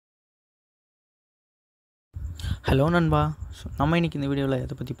Hello நண்பா. நம்ம இன்றைக்கி இந்த வீடியோவில்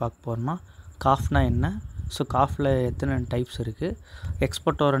எதை பற்றி பார்க்க போகிறோம்னா காஃப்னா என்ன, காஃபில் எத்தனை டைப்ஸ் இருக்குது,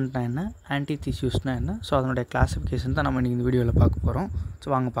 எக்ஸ்பெக்டோரண்ட்னா என்ன, ஆன்டிதிசியூஸ்னா என்ன, அதனுடைய கிளாஸிஃபிகேஷன் தான் நம்ம இன்றைக்கி இந்த வீடியோவில் பார்க்க போகிறோம்.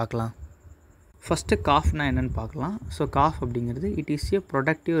 வாங்க பார்க்கலாம். ஃபஸ்ட்டு காஃப்னா என்னென்னு பார்க்கலாம். காஃப் அப்படிங்கிறது it is a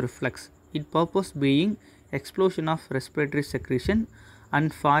productive reflex. It purpose being explosion of respiratory secretion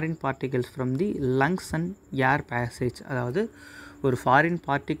and foreign particles from the lungs and air passage. அதாவது ஒரு ஃபாரின்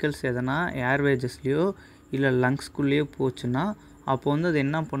பார்ட்டிகல்ஸ் எதனா ஏர்வேஜஸ்லேயோ இல்லை லங்ஸ்குள்ளேயோ போச்சுன்னா அப்போ அது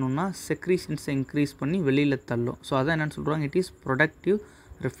என்ன பண்ணுன்னா செக்ரீஷன்ஸை இன்க்ரீஸ் பண்ணி வெளியில் தள்ளும். அதான் என்னென்னு சொல்கிறாங்க, இட் இஸ் ப்ரொடக்டிவ்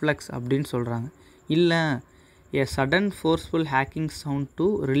ரிஃப்ளெக்ஸ் அப்படின்னு சொல்கிறாங்க. இல்லை a sudden forceful hacking sound to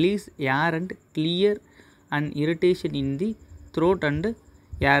release air and clear and irritation in the throat and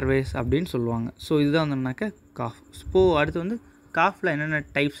airways அப்படின்னு சொல்லுவாங்க. இதுதான் வந்துனாக்கா காஃப். அடுத்து காஃபில் என்னென்ன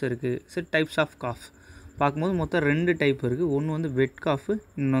டைப்ஸ் இருக்குது, டைப்ஸ் ஆஃப் காஃப் பார்க்கும்போது மொத்தம் 2 டைப் இருக்குது. ஒன்று வெட் காஃபு,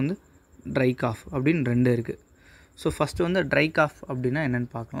 இன்னொன்று ட்ரை காஃப் அப்படின்னு 2 இருக்குது. ஃபஸ்ட்டு ட்ரை காஃப் அப்படின்னா என்னென்னு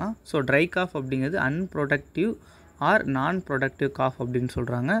பார்க்கலாம். ட்ரை காஃப் அப்படிங்கிறது அன்ப்ரொடக்டிவ் ஆர் நான் ப்ரொடக்டிவ் காஃப் அப்படின்னு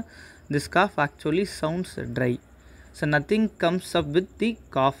சொல்கிறாங்க. This cough actually sounds dry. Nothing comes up with the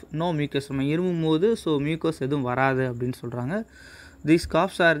cough. No mucus. நம்ம இருமும் போது மியூக்கஸ் எதுவும் வராது அப்படின்னு சொல்கிறாங்க. These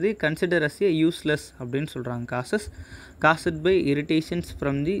coughs are considered as a useless அப்படின்னு சொல்கிறாங்க. caused by irritations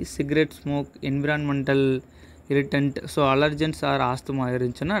from the cigarette smoke, environmental irritant, allergens or asthma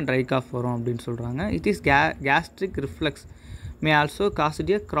இருந்துச்சுன்னா try cough வரும் அப்படின்னு சொல்கிறாங்க. It is gastric reflex may also cause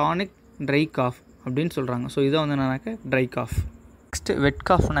a chronic dry cough அப்படின்னு சொல்கிறாங்க. இதான் என்னன்னாக்கா ட்ரை காஃப். நெக்ஸ்ட்டு வெட்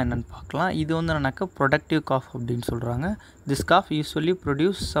காஃப்னா என்னென்னு பார்க்கலாம். இது என்னன்னாக்கா ப்ரொடக்டிவ் காஃப் அப்படின்னு சொல்கிறாங்க. This cough usually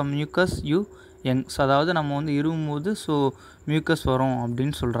produce some mucus young. அதாவது நம்ம இருமும் போது மியூக்கஸ் வரும்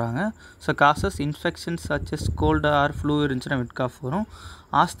அப்படின்னு சொல்கிறாங்க. Causes infections சச்சஸ் gold R flu இருந்துச்சுன்னா வெட் காஃப் வரும்.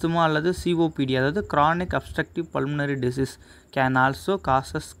 ஆஸ்துமா அல்லது சிஓபிடி அதாவது chronic obstructive pulmonary disease can also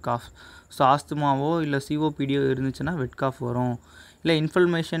causes cough. ஆஸ்துமாவோ இல்லை சிஓபிடியோ இருந்துச்சுன்னா வெட் காஃப் வரும். இல்லை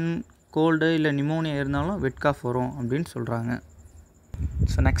இன்ஃப்ளமேஷன் கோல்டு இல்லை நிமோனியா இருந்தாலும் வெட் காஃப் வரும் அப்படின்னு சொல்கிறாங்க.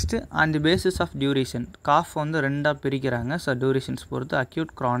 Next on the basis of duration cough 2 பிரிக்கிறாங்க. டியூரேஷன்ஸ் பொறுத்து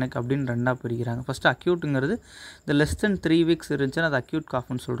அக்யூட் க்ரானிக் அப்படின்னு 2 பிரிக்கிறாங்க. ஃபஸ்ட்டு அக்யூட்டுங்கிறது இந்த லெஸ் தென் 3 வீக்ஸ் இருந்துச்சுன்னா அது அக்யூட்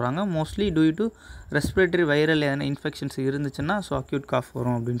காஃப்னு சொல்கிறாங்க. Mostly due to respiratory viral எதனா இன்ஃபெக்ஷன்ஸ் இருந்துச்சுன்னா அக்யூட் காஃப்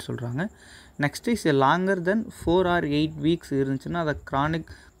வரும் அப்படின்னு சொல்கிறாங்க. Next is longer then 4 or 8 weeks இருந்துச்சுன்னா அதை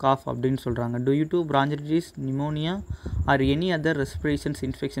க்ரானிக் காஃப் அப்படின்னு சொல்கிறாங்க. Due to bronchitis, pneumonia or any other respirations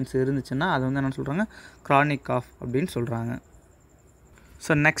infections இருந்துச்சுன்னா அது என்ன சொல்கிறாங்க, க்ரானிக் காஃப் அப்படின்னு சொல்கிறாங்க.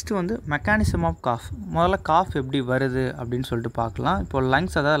 Next mechanism of cough. முதல்ல காஃப் எப்படி வருது அப்படின்னு சொல்லிட்டு பார்க்கலாம். இப்போது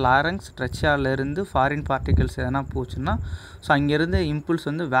லங்ஸ் அதாவது லாரங்ஸ் ட்ரெச்சியாவிலேருந்து ஃபாரின் பார்ட்டிகல்ஸ் எதனா போச்சுன்னா அங்கேருந்து இம்புல்ஸ்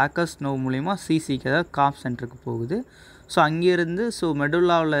வேக்கஸ் நோவ் மூலிமா சிசிக்கு அதாவது காஃப் சென்டருக்கு போகுது. அங்கேருந்து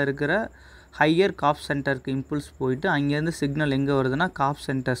மெடுலாவில் இருக்கிற ஹையர் காஃப் சென்டருக்கு இம்புல்ஸ் போயிட்டு அங்கேருந்து சிக்னல் எங்கே வருதுன்னா காஃப்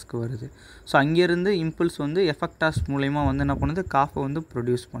சென்டர்ஸ்க்கு வருது. அங்கேருந்து இம்புல்ஸ் எஃபெக்டாஸ் மூலிமா என்ன பண்ணுது, காஃபை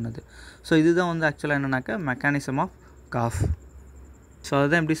ப்ரொடியூஸ் பண்ணுது. இதுதான் ஆக்சுவலாக என்னன்னாக்கா மெக்கானிசம் ஆஃப் காஃப்.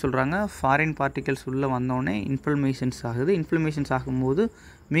 அதுதான் எப்படி சொல்கிறாங்க, ஃபாரின் பார்ட்டிகல்ஸ் உள்ளே வந்தோடனே இன்ஃப்ளமேஷன்ஸ் ஆகுது. இன்ஃப்ளமேஷன்ஸ் ஆகும்போது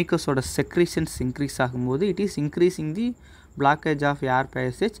மியூக்கஸோட செக்ரீஷன்ஸ் இன்க்ரீஸ் ஆகும்போது it is increasing the blockage of air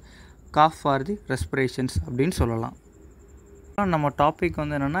passage, cough for the respirations அப்படின்னு சொல்லலாம். நம்ம டாபிக்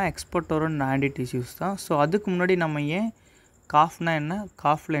என்னென்னா எக்ஸ்பெக்டோரண்ட் ஆன்டிடிசியூஸ் தான். அதுக்கு முன்னாடி நம்ம ஏன் காஃப்னா என்ன,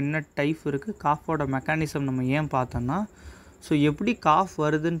 காஃபில் என்ன டைப் இருக்குது, காஃபோட மெக்கானிசம் நம்ம ஏன் பார்த்தோன்னா எப்படி காஃப்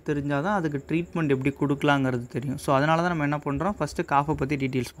வருதுன்னு தெரிஞ்சால் தான் அதுக்கு ட்ரீட்மெண்ட் எப்படி கொடுக்கலாங்கிறது தெரியும். அதனால தான் நம்ம என்ன பண்ணுறோம், ஃபஸ்ட்டு காஃபை பற்றி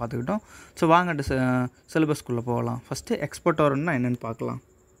டீட்டெயில்ஸ் பார்த்துக்கிட்டோம். வாங்க சிலபஸ்க்குள்ளே போகலாம். ஃபஸ்ட்டு எக்ஸ்பெக்டோரண்ட்னா என்னென்னு பார்க்கலாம்.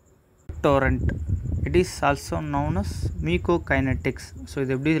 Expectorant it is also noun as மியூகோகைனெட்டிக்ஸ்.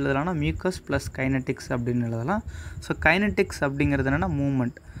 இது எப்படி எழுதலாம்னா மியூக்கஸ் ப்ளஸ் கைனெட்டிக்ஸ் அப்படின்னு எழுதலாம். கைனெட்டிக்ஸ் அப்படிங்கிறது என்னென்னா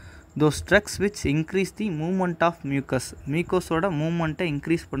moment. Those drugs which increase the moment of மியூக்கஸோட மூமெண்ட்டை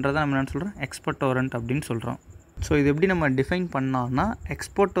இன்க்ரீஸ் பண்ணுறதா நம்ம என்னென்னு சொல்கிறோம், எக்ஸ்பெக்டோரண்ட் அப்படின்னு சொல்கிறோம். இது எப்படி நம்ம டிஃபைன் பண்ணோம்னா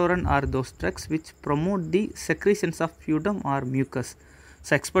expectorant are those drugs which promote the secretions of ஃபியூடம் R mucus.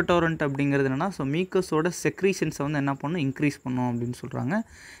 Expectorant அப்படிங்கிறது என்னென்னா மியூக்கஸோட செக்ரீஷன்ஸை என்ன பண்ணும், இன்க்ரீஸ் பண்ணும் அப்படின்னு சொல்கிறாங்க.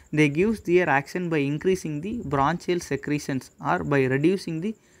 தே gives their action by increasing the பிரான்ச்சியல் secretions R by reducing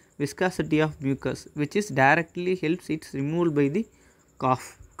the viscosity of mucus which is directly helps it's removal by the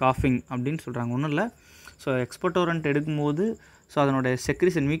காஃபிங் அப்படின்னு சொல்கிறாங்க. ஒன்றும் இல்லை, எக்ஸ்பெக்டோரண்ட் எடுக்கும்போது அதனுடைய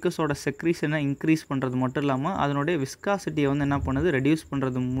செக்ரீஷன் மியூக்கஸோட செக்ரீஷனை இன்க்ரீஸ் பண்ணுறது மட்டும் இல்லாமல் அதனுடைய விஸ்காசிட்டியை என்ன பண்ணுது, ரெடியூஸ்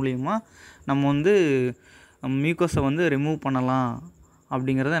பண்ணுறது மூலிமா நம்ம மியூக்கஸை ரிமூவ் பண்ணலாம்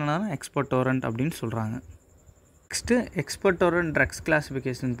அப்படிங்கிறது என்னென்னா எக்ஸ்பெக்டோரண்ட் அப்படின்னு சொல்கிறாங்க. நெக்ஸ்ட்டு எக்ஸ்பெக்டோரண்ட் ட்ரக்ஸ்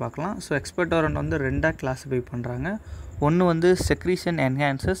கிளாஸிஃபிகேஷன் பார்க்கலாம். எக்ஸ்பெக்டோரண்ட் 2 கிளாஸிஃபை பண்ணுறாங்க. ஒன்று செக்ரீஷன்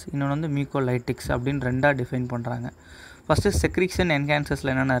என்ஹான்சஸ், இன்னொன்று மியூகோலைட்டிக்ஸ் அப்படின்னு 2 டிஃபைன் பண்ணுறாங்க. ஃபஸ்ட்டு செக்ரீஷன்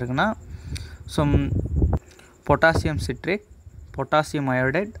என்ஹான்சஸில் என்னென்ன இருக்குன்னா potassium citrate, potassium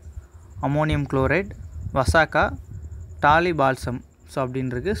iodide, ammonium chloride, வசாக்கா, டாலிபால்சம் so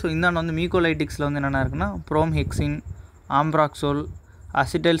அப்படின்னு இருக்குது. ஸோ இந்தாண்ட வந்து மியூகோலைட்டிக்ஸில் வந்து என்னென்ன இருக்குன்னா ப்ரோம்ஹெக்சின், ஆம்ப்ராக்சோல்,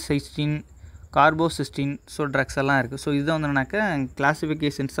 அசிடைல்சைஸ்டின், கார்போசிஸ்டின் ஸோ ட்ரக்ஸ் எல்லாம் இருக்குது. ஸோ இதுதான் வந்து என்னன்னாக்கா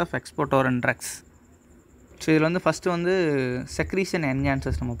கிளாசிஃபிகேஷன்ஸ் ஆஃப் எக்ஸ்போர்டோரண்ட் ட்ரக்ஸ். ஸோ இதில் வந்து ஃபஸ்ட்டு வந்து செக்ரீஷன்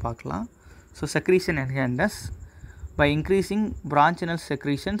என்ஹான்சர்ஸ் நம்ம பார்க்கலாம். So secretion enhancers by increasing பிரான்ச்சினல்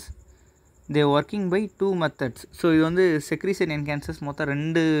secretions they working by 2 methods. So இது வந்து செக்ரீஷன் என்ஹான்சர்ஸ் மொத்தம்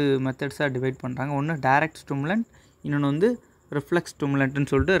 2 மெத்தட்ஸாக டிவைட் பண்ணுறாங்க. ஒன்று டைரக்ட் ஸ்டிமுலண்ட், இன்னொன்று வந்து ரிஃப்ளெக்ஸ் ஸ்டிமுலண்ட்னு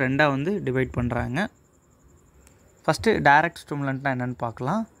சொல்லிட்டு 2ஆக வந்து டிவைட் பண்ணுறாங்க. ஃபஸ்ட்டு டைரக்ட் ஸ்டிமுலண்ட்னா என்னென்னு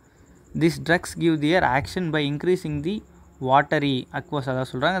பார்க்கலாம். This drugs give their action by increasing the watery aqueous,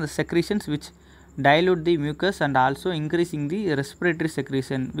 அதாவது சொல்கிறாங்க the secretions which dilute the mucus and also increasing the respiratory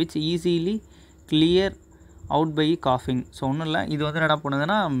secretion which easily clear out by coughing. So ஒன்றும் இல்லை, இது வந்து என்ன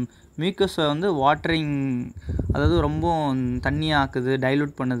பண்ணுதுன்னா மியூக்கஸை வந்து வாட்டரிங், அதாவது ரொம்ப தண்ணியாக்குது,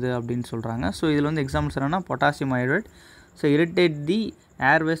 டைலூட் பண்ணுது அப்படின்னு சொல்கிறாங்க. ஸோ இதில் வந்து எக்ஸாம்பிள்ஸ் என்னென்னா potassium iodide, so irritate the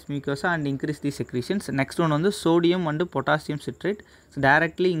Airways mucosa and increase the secretions. Next one வந்து sodium and potassium citrate, so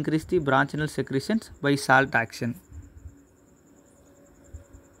directly increase the பிரான்ச்சினல் secretions by salt action.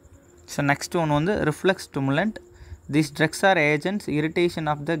 So next one வந்து reflex stimulant. These drugs R agents irritation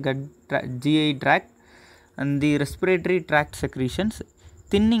of the GI tract and the respiratory tract secretions,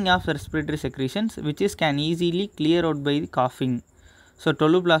 thinning of respiratory secretions which is can easily clear out by the coughing. So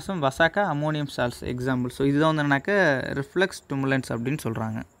டொலுபிளாசம், வசாக்கா, ammonium salts example. So இதுதான் வந்து என்னன்னாக்க reflex ஸ்டிமுலண்ட்ஸ் அப்படின்னு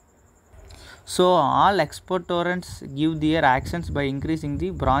சொல்கிறாங்க. So all எக்ஸ்போர்டோரண்ட்ஸ் give their actions by increasing the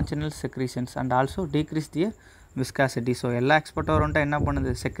பிரான்ச்சினல் secretions and also decrease their viscosity. So எல்லா எக்ஸ்போர்டோரண்ட்டாக என்ன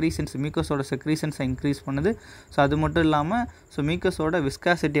பண்ணுது, secretions, மியூக்கஸோட செக்ரீஷன்ஸை increase பண்ணுது. So அது மட்டும் இல்லாமல் ஸோ மியூக்கஸோட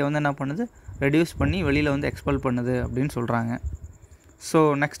விஸ்காசிட்டியை வந்து என்ன பண்ணுது, ரெடியூஸ் பண்ணி வெளியில் வந்து எக்ஸ்பெல் பண்ணுது அப்படின்னு சொல்கிறாங்க. ஸோ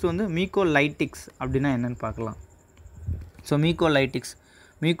நெக்ஸ்ட் வந்து மியூகோலைட்டிக்ஸ் அப்படின்னா என்னென்னு பார்க்கலாம். ஸோ மியூகோலைட்டிக்ஸ்,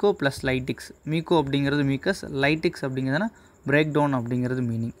 மியூகோ ப்ளஸ் லைட்டிக்ஸ், மியூகோ அப்படிங்கிறது மியூக்கஸ், லைட்டிக்ஸ் அப்படிங்கிறதுனா பிரேக் டவுன் அப்படிங்கிறது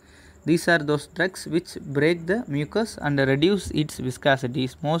meaning. These are those drugs which break the mucus and reduce its viscosity,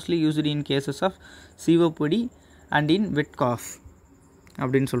 is mostly used in cases of COPD and in wet cough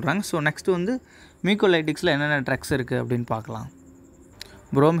அப்படின்னு சொல்கிறாங்க. So next வந்து மியூகோலைட்டிக்ஸில் என்னென்ன drugs இருக்குது அப்படின்னு பார்க்கலாம்.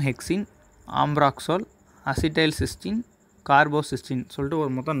 ப்ரோம்ஹெக்சின், ஆம்ப்ராக்சோல், அசிடைல்சிஸ்டின், கார்போசிஸ்டின் சொல்லிட்டு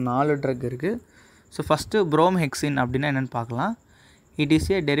ஒரு மொத்தம் 4 ட்ரக் இருக்குது. ஸோ ஃபஸ்ட்டு ப்ரோம்ஹெக்சின் அப்படின்னா என்னென்னு பார்க்கலாம். It is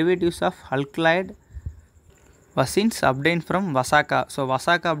a derivatives of alkaloid வசின்ஸ் obtained from வசாக்கா. So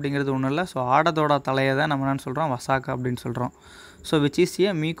வசாக்கா அப்படிங்கிறது ஒன்றும் இல்லை, ஸோ ஆடத்தோட தலையை தான் நம்ம என்னென்னு சொல்கிறோம், வசாக்கா அப்படின்னு சொல்கிறோம். So which is a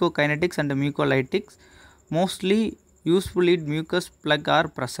மியூகோகைனடிக்ஸ் and மியூகோலைட்டிக்ஸ் mostly useful it mucus plug are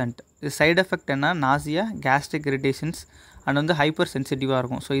present. இது சைடு எஃபெக்ட் என்ன, நாசியா, கேஸ்ட்ரிக் இரிட்டேஷன்ஸ் அண்ட் வந்து ஹைப்பர் சென்சிட்டிவாக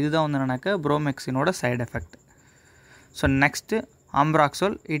இருக்கும். ஸோ இதுதான் வந்து என்னன்னாக்கா ப்ரோமெக்சினோட side effect. So next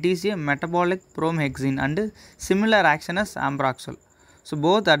ஆம்ப்ராக்சோல், it is a metabolic ப்ரோம்ஹெக்சின் and similar action as ஆம்ப்ராக்சோல். So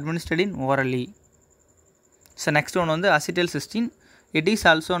both administrate in orally. So next ஒன்று வந்து அசிடைல்சிஸ்டின், it is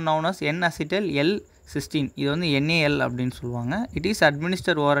also noun as N-acetyl L-cysteine, இது வந்து NaL அப்படின்னு சொல்லுவாங்க. It is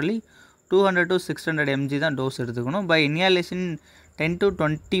administer orally 200 to 600 mg தான் dose எடுத்துக்கணும். By இன்ஹாலேஷன் 10 to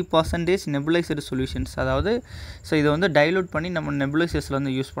 20% nebuliser solutions, அதாவது so இதை வந்து டைலூட் பண்ணி நம்ம நெபுலைசர்ஸில்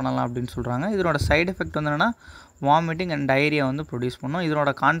வந்து யூஸ் பண்ணலாம் அப்படின்னு சொல்கிறாங்க. இதனோட சைடு எஃபெக்ட் வந்து என்னென்னா வாமிட்டிங் அண்ட் டயரியா வந்து ப்ரொடியூஸ் பண்ணோம்.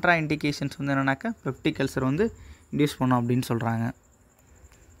 இதனோட கான்ட்ரா இண்டிகேஷன்ஸ் வந்து என்னென்னாக்கா பெப்டிக் அல்சர் வந்து இன்டியூஸ் பண்ணோம் அப்படின்னு சொல்கிறாங்க.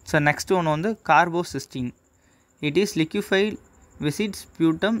 ஸோ நெக்ஸ்ட் ஒன்று வந்து கார்போசிஸ்டின், it is liquefied viscid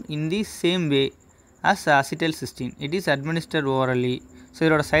sputum in the same way as acetylcysteine. It is administered orally. So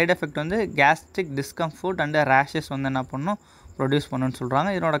இதோட சைடு எஃபெக்ட் வந்து கேஸ்ட்ரிக் டிஸ்கம்ஃபர்ட் அண்ட் ரேஷஸ் வந்து என்ன பண்ணணும், ப்ரொடியூஸ் பண்ணணும்னு சொல்கிறாங்க.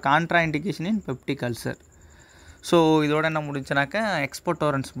 இதோட கான்ட்ரா இண்டிகேஷன் இன் பெப்டிக் அல்சர். ஸோ இதோட என்ன முடிஞ்சுனாக்கா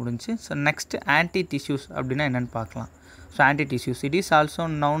எக்ஸ்போர்டோரன்ஸ் முடிஞ்சு. ஸோ நெக்ஸ்ட் ஆன்டி டிஷ்யூஸ் அப்படின்னா என்னென்னு பார்க்கலாம். So anti tissues, it is also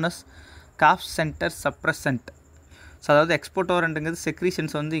noun as cough centre suppressant. So அதாவது எக்ஸ்போர்டோரண்ட்டுங்கிறது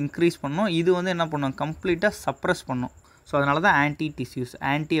செக்ரீஷன்ஸ் வந்து இன்க்ரீஸ் பண்ணோம், இது வந்து என்ன பண்ணும், கம்ப்ளீட்டாக சப்ரஸ் பண்ணும். ஸோ அதனால தான் ஆன்டி டிஷ்யூஸ்.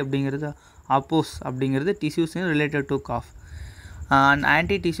 ஆன்டி அப்படிங்கிறது ஆப்போஸ், அப்படிங்கிறது tissues related to cough. And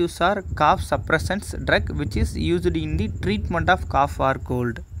anti tissues R cough suppressants drug which is used in the treatment of cough R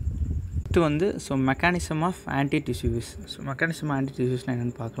gold. Next வந்து so mechanism of anti tissues. So mechanism anti டிஷ்யூஸ்னால்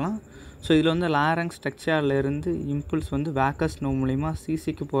என்னென்னு பார்க்கலாம். So இதில் வந்து லாரங் ஸ்ட்ரக்சர்லேருந்து impulse வந்து வேக்கஸ் no மூலிமா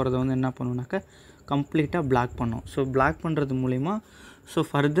சிசிக்கு போகிறத வந்து என்ன பண்ணுவோம்னாக்கா கம்ப்ளீட்டாக பிளாக் பண்ணோம். ஸோ பிளாக் பண்ணுறது மூலிமா ஸோ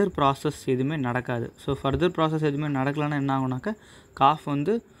ஃபர்தர் ப்ராசஸ் எதுவுமே நடக்காது. ஸோ ஃபர்தர் ப்ராசஸ் எதுவுமே நடக்கலைன்னா என்ன ஆகுனாக்கா காஃப்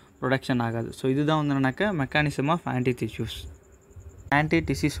வந்து ப்ரொடக்ஷன் ஆகாது. ஸோ இதுதான் வந்து என்னன்னாக்கா mechanism of anti tissues. Anti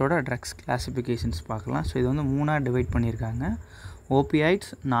டிஷ்யூஸோட drugs classifications பார்க்கலாம். ஸோ இது வந்து 3ஆக டிவைட் பண்ணியிருக்காங்க.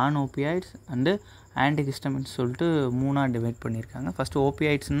 ஓபியாய்ட்ஸ், நான் ஓபியாய்ட்ஸ் அண்டு ஆன்டிஹிஸ்டமின்ஸ் சொல்லிட்டு 3ஆக டிவைட் பண்ணியிருக்காங்க. ஃபஸ்ட்டு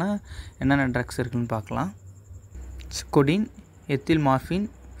ஓபியாய்ட்ஸ்னால் என்னென்ன ட்ரக்ஸ் இருக்குதுன்னு பார்க்கலாம். கொடின், எத்தில் மார்ஃபின்,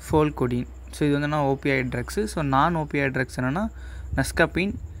 ஃபோல்கொடின். ஸோ இது வந்து என்ன ஓபியாய்ட் ட்ரக்ஸு. ஸோ நான் ஓபியாய்ட் ட்ரக்ஸ் என்னென்னா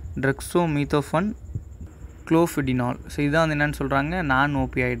நஸ்கபின், ட்ரக்ஸோமீத்தோஃபன், clofidinol. ஸோ இதான் வந்து என்னென்னு சொல்கிறாங்க, நான்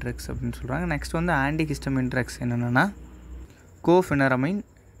ஓபியாய்ட் ட்ரக்ஸ் அப்படின்னு சொல்கிறாங்க. நெக்ஸ்ட் வந்து ஆன்டிஹிஸ்டமின் ட்ரக்ஸ் என்னென்னா கோஃபினரமைன்,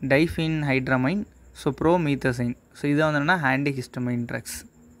 டைஃபீன்ஹைட்ரமைன், ஸோ ப்ரோமீத்தசைன். ஸோ இதான் வந்து என்னென்னா ஆன்டிஹிஸ்டமைன் ட்ரக்ஸ்.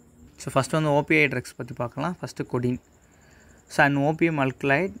 ஸோ ஃபஸ்ட்டு வந்து ஓபியாய்ட் ட்ரக்ஸ் பற்றி பார்க்கலாம். First கொடின். So an opium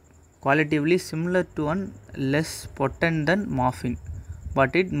அல்கலைட் qualitatively similar to and less potent than morphine,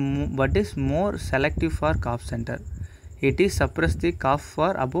 but is more selective for cough center. It is suppress the cough for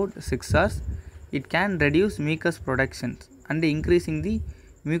about 6 hours. It can reduce mucus production and increasing the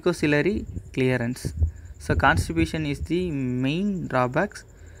mucociliary clearance. So constipation is the main drawbacks.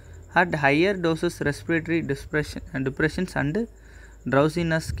 At higher doses respiratory depressions and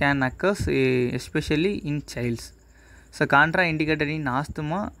drowsiness can occur, especially in childs. So contraindicated in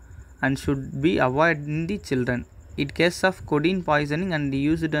asthma and should be avoided in the children. It case of codeine poisoning and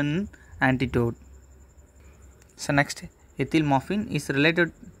used an antidote. So next, ethyl morphine is related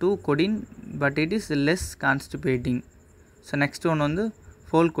to codeine, but it is less constipating. So next one on the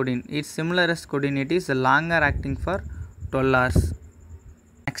folcodeine. It's similar as codeine. It is longer acting for 12 hours.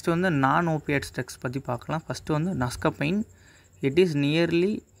 Next one the non-opiate drugs பற்றி பார்க்கலாம். First one the nascapine. It is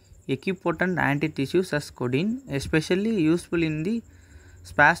nearly equipotent antitusses as codeine, especially useful in the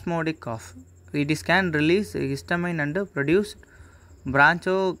spasmodic cough. It can release histamine and produce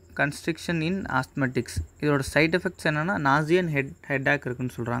bronchoconstriction in asthmatics. இதோட side effects என்னென்னா nausea and ஹெட்டாக்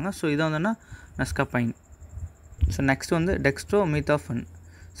இருக்குன்னு சொல்கிறாங்க. So இதை வந்துன்னா நஸ்கப்பைன். So next வந்து டெக்ஸ்ட்ரோமீத்தாஃபன்.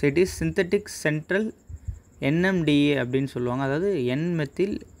 So it is synthetic central NMDA அப்படின்னு சொல்லுவாங்க, அதாவது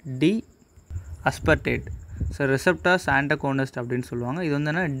N-மெத்தில் டி அஸ்பர்டேட். ஸோ ரிசெப்டார்ஸ் ஆண்டகோனிஸ்ட் அப்படின்னு சொல்லுவாங்க. இது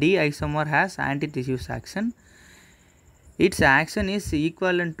வந்து என்ன D isomer has ஆன்டிடிஷ்யூஸ் action. It's action is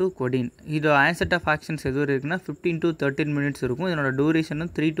equivalent to கொடின். இதோட ஆன்செட் ஆஃப் ஆக்ஷன்ஸ் எதுவும் இருக்குன்னா 15 to 13 minutes இருக்கும். இதனோட டூரேஷன்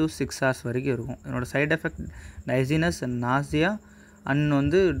 3 to 6 hours வரைக்கும் இருக்கும். இதனோட சைட் எஃபெக்ட் டைசினஸ், நாசியா அண்ட்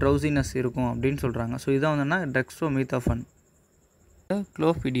வந்து ட்ரௌசினஸ் இருக்கும் அப்படின்னு சொல்கிறாங்க. ஸோ இதான் வந்துன்னா டெக்ஸ்ட்ரோமீத்தாஃபன்.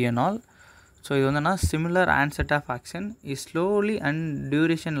 clofidinol. ஸோ இது வந்துன்னா similar onset of action is slowly and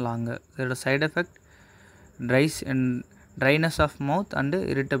duration longer. இதோட side effect dryness of mouth and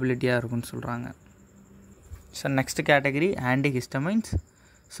இரிட்டபிலிட்டியாக இருக்குன்னு சொல்கிறாங்க. So next category antihistamines.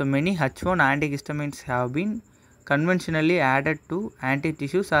 So many H1 antihistamines have been conventionally added to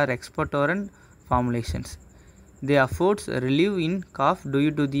antitissues or expectorant formulations. They afford relief in cough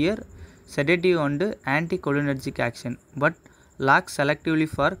due to their sedative and anticholinergic action, but lack selectively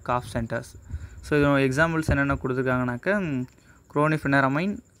for cough centers. So examples என்னென்ன கொடுத்துருக்காங்கனாக்கா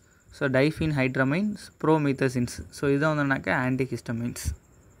chlorpheniramine, so டைஃபீன்ஹைட்ரமைன், ப்ரோமீத்தசின்ஸ். So இதான் வந்துனாக்கா ஆன்டிஹிஸ்டமைன்ஸ்.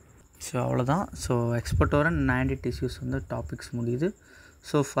 So அவ்வளோதான். So expectorant and ஆன்டிடிஷ்யூஸ் வந்து topics முடியுது.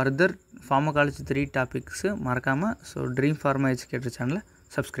 So further pharmacology 3 topics மறக்காமல் so dream pharma educator சேனலை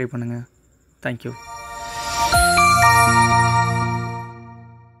subscribe பண்ணுங்கள். Thank you.